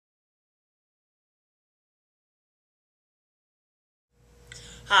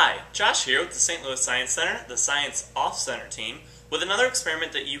Hi, Josh here with the St. Louis Science Center, the Science Off Center team, with another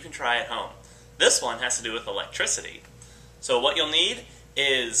experiment that you can try at home. This one has to do with electricity. So what you'll need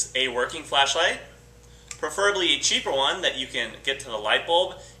is a working flashlight, preferably a cheaper one that you can get to the light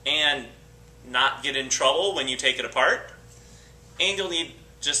bulb and not get in trouble when you take it apart. And you'll need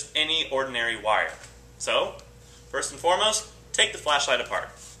just any ordinary wire. So, first and foremost, take the flashlight apart.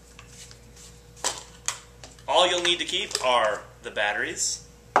 All you'll need to keep are the batteries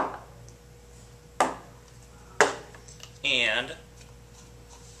and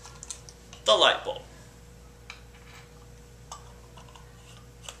the light bulb.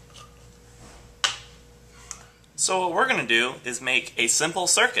 So what we're going to do is make a simple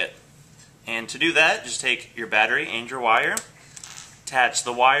circuit. And to do that, just take your battery and your wire, attach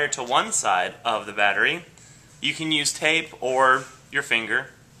the wire to one side of the battery. You can use tape or your finger.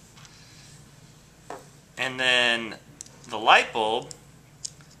 And then the light bulb,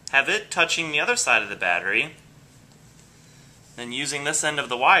 have it touching the other side of the battery. Then using this end of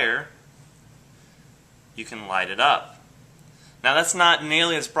the wire, you can light it up. Now that's not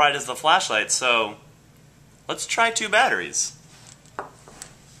nearly as bright as the flashlight, so let's try two batteries.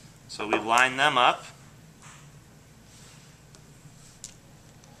 So we line them up.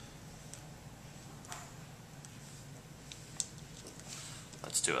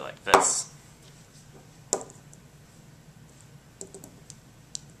 Let's do it like this.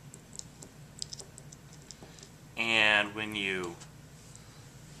 And when you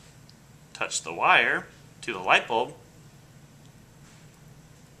touch the wire to the light bulb,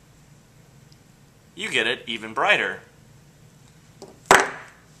 you get it even brighter.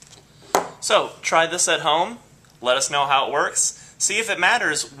 So try this at home, let us know how it works, see if it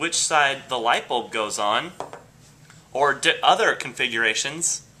matters which side the light bulb goes on, or other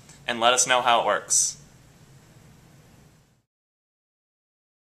configurations, and let us know how it works.